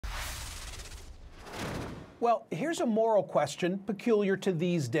Well, here's a moral question peculiar to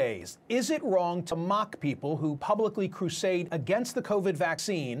these days. Is it wrong to mock people who publicly crusade against the COVID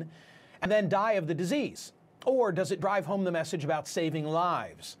vaccine and then die of the disease? Or does it drive home the message about saving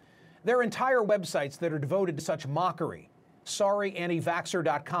lives? There are entire websites that are devoted to such mockery.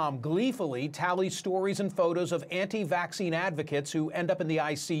 SorryAntiVaxxer.com gleefully tallies stories and photos of anti-vaccine advocates who end up in the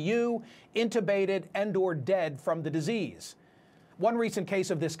ICU, intubated, and/or dead from the disease. One recent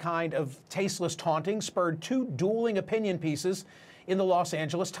case of this kind of tasteless taunting spurred two dueling opinion pieces in the Los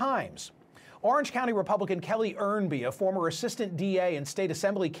Angeles Times. Orange County Republican Kelly Earnby, a former assistant DA and state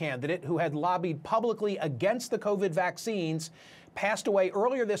assembly candidate who had lobbied publicly against the COVID vaccines, passed away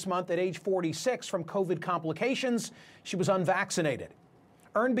earlier this month at age 46 from COVID complications. She was unvaccinated.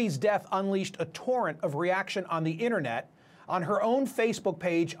 Earnby's death unleashed a torrent of reaction on the internet. On her own Facebook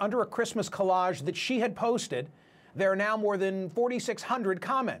page, under a Christmas collage that she had posted, there are now more than 4,600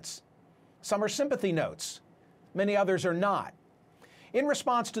 comments. Some are sympathy notes. Many others are not. In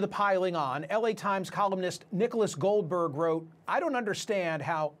response to the piling on, LA Times columnist Nicholas Goldberg wrote, "I don't understand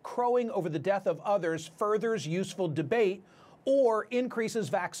how crowing over the death of others furthers useful debate or increases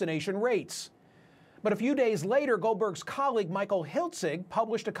vaccination rates." But a few days later, Goldberg's colleague Michael Hiltzik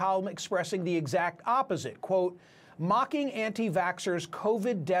published a column expressing the exact opposite. Quote, "Mocking anti-vaxxers'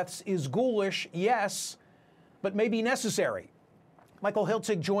 COVID deaths is ghoulish, yes, but may be necessary." Michael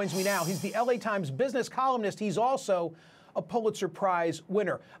Hiltzik joins me now. He's the LA Times business columnist. He's also a Pulitzer Prize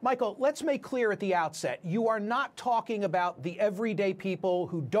winner. Michael, let's make clear at the outset, you are not talking about the everyday people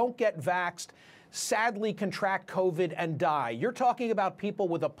who don't get vaxxed, sadly contract COVID and die. You're talking about people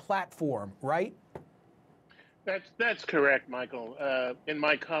with a platform, right? That's correct, Michael. In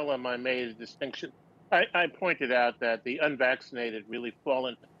my column, I made a distinction. I pointed out that the unvaccinated really fall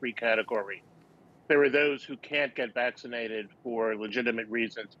into three categories. There are those who can't get vaccinated for legitimate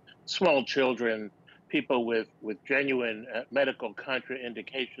reasons, small children, people with genuine medical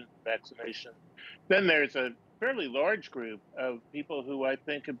contraindications of vaccination. Then there's a fairly large group of people who I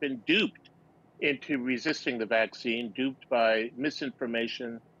think have been duped into resisting the vaccine, duped by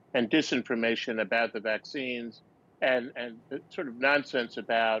misinformation and disinformation about the vaccines and the sort of nonsense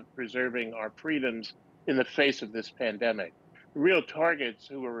about preserving our freedoms in the face of this pandemic. The real targets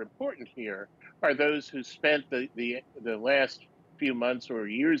who are important here are those who spent the last few months or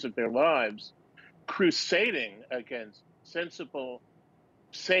years of their lives crusading against sensible,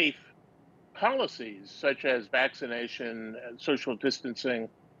 safe policies such as vaccination, social distancing,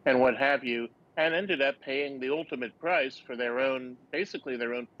 and what have you, and ended up paying the ultimate price for basically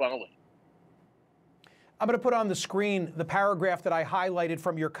their own folly. I'm going to put on the screen the paragraph that I highlighted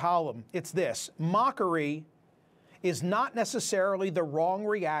from your column. It's this: mockery is not necessarily the wrong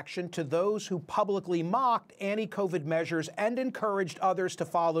reaction to those who publicly mocked anti-COVID measures and encouraged others to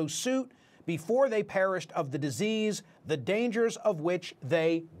follow suit before they perished of the disease, the dangers of which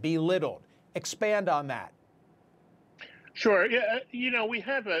they belittled. Expand on that. Sure. Yeah, we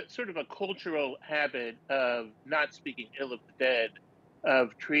have a sort of a cultural habit of not speaking ill of the dead,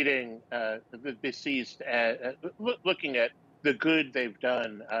 of treating the deceased, looking at the good they've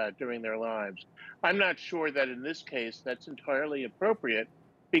done during their lives. I'm not sure that in this case that's entirely appropriate,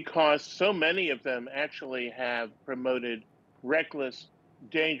 because so many of them actually have promoted reckless,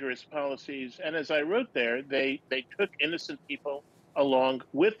 dangerous policies. And as I wrote there, they took innocent people along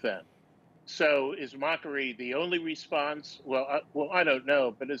with them. So is mockery the only response? Well, I don't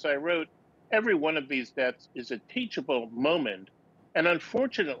know. But as I wrote, every one of these deaths is a teachable moment. And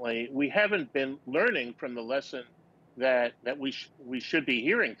unfortunately, we haven't been learning from the lesson that we should be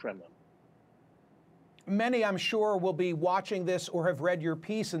hearing from them. Many, I'm sure, will be watching this or have read your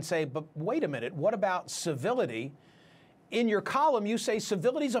piece and say, but wait a minute, what about civility? In your column, you say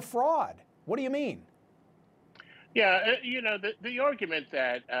civility's a fraud. What do you mean? Yeah, the argument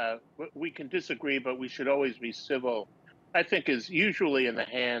that we can disagree, but we should always be civil, I think is usually in the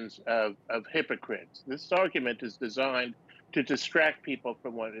hands of hypocrites. This argument is designed to distract people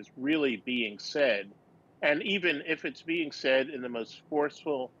from what is really being said, and even if it's being said in the most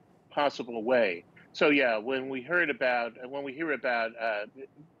forceful possible way. So yeah, when we hear about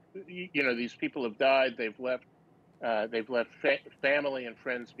these people have died, they've left family and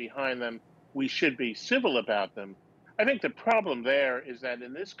friends behind them, we should be civil about them. I think the problem there is that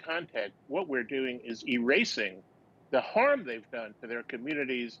in this context, what we're doing is erasing the harm they've done to their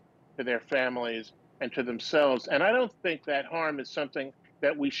communities, to their families, and to themselves. And I don't think that harm is something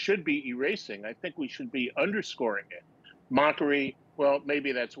that we should be erasing. I think we should be underscoring it. Mockery, well,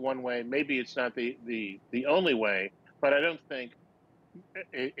 maybe that's one way. Maybe it's not the only way, but I don't think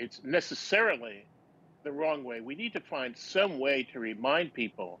it's necessarily the wrong way. We need to find some way to remind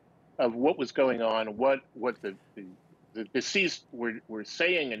people of what was going on, what the deceased were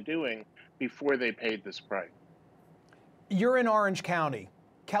saying and doing before they paid this price. You're in Orange County.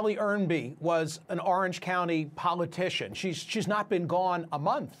 Kelly Earnby was an Orange County politician. She's not been gone a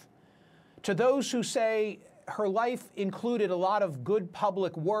month. To those who say her life included a lot of good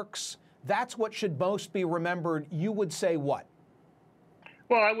public works, that's what should most be remembered, you would say what?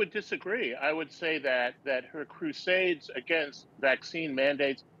 Well, I would disagree. I would say that her crusades against vaccine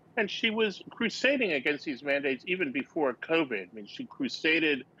mandates, and she was crusading against these mandates even before COVID. I mean, she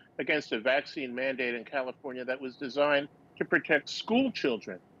crusaded against a vaccine mandate in California that was designed to protect school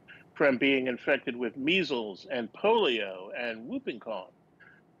children from being infected with measles and polio and whooping cough.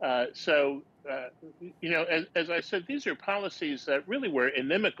 As I said, these are policies that really were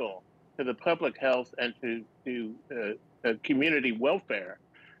inimical to the public health and to community welfare.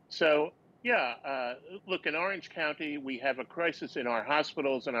 So, look, in Orange County, we have a crisis in our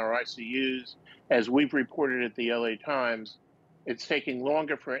hospitals and our ICUs. As we've reported at the LA Times, it's taking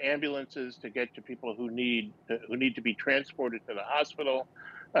longer for ambulances to get to people who need to be transported to the hospital.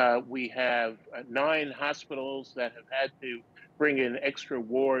 We have 9 hospitals that have had to bring in extra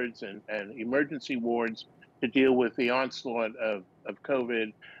wards and emergency wards to deal with the onslaught of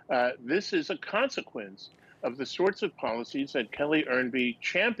COVID. This is a consequence of the sorts of policies that Kelly Earnby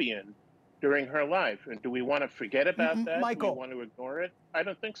championed during her life. And do we want to forget about that? Michael, do we want to ignore it? I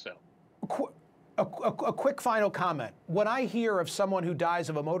don't think so. A quick final comment. When I hear of someone who dies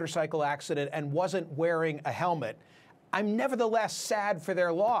of a motorcycle accident and wasn't wearing a helmet, I'm nevertheless sad for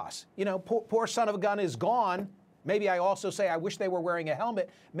their loss. You know, poor son of a gun is gone. Maybe I also say I wish they were wearing a helmet.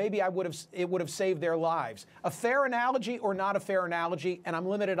 Maybe it would have saved their lives. A fair analogy or not a fair analogy? And I'm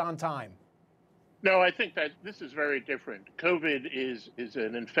limited on time. No, I think that this is very different. COVID is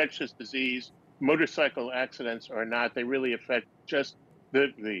an infectious disease. Motorcycle accidents are not. They really affect just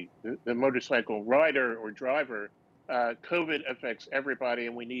the motorcycle rider or driver. COVID affects everybody,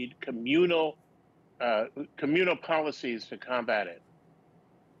 and we need communal policies to combat it.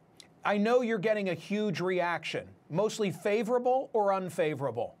 I know you're getting a huge reaction, mostly favorable or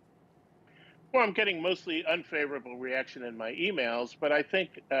unfavorable? Well, I'm getting mostly unfavorable reaction in my emails, but I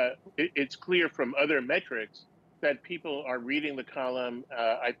think it's clear from other metrics that people are reading the column.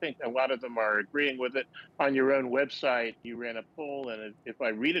 I think a lot of them are agreeing with it. On your own website, you ran a poll, and if I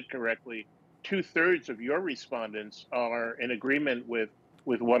read it correctly, 2/3 of your respondents are in agreement with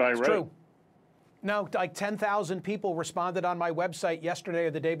what I wrote. True. No, like 10,000 people responded on my website yesterday or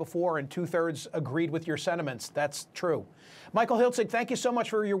the day before, and 2/3 agreed with your sentiments. That's true. Michael Hiltzik, thank you so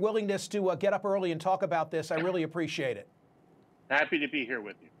much for your willingness to get up early and talk about this. I really appreciate it. Happy to be here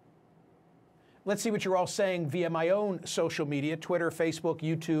with you. Let's see what you're all saying via my own social media, Twitter, Facebook,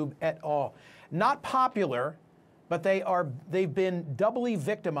 YouTube, et al. Not popular, but they've been doubly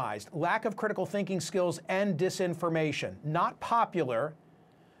victimized. Lack of critical thinking skills and disinformation. Not popular,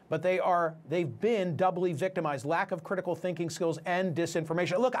 but they've been doubly victimized. Lack of critical thinking skills and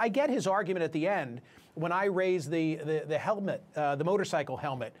disinformation. Look, I get his argument at the end when I raise the helmet, the motorcycle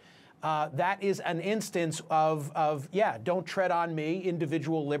helmet. That is an instance of don't tread on me,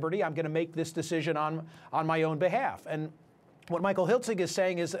 individual liberty. I'm going to make this decision on my own behalf. And what Michael Hiltzik is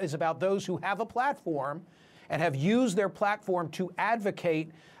saying is about those who have a platform and have used their platform to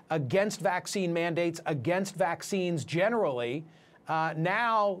advocate against vaccine mandates, against vaccines generally.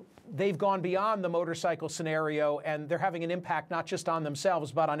 Now they've gone beyond the motorcycle scenario, and they're having an impact not just on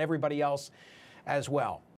themselves, but on everybody else as well.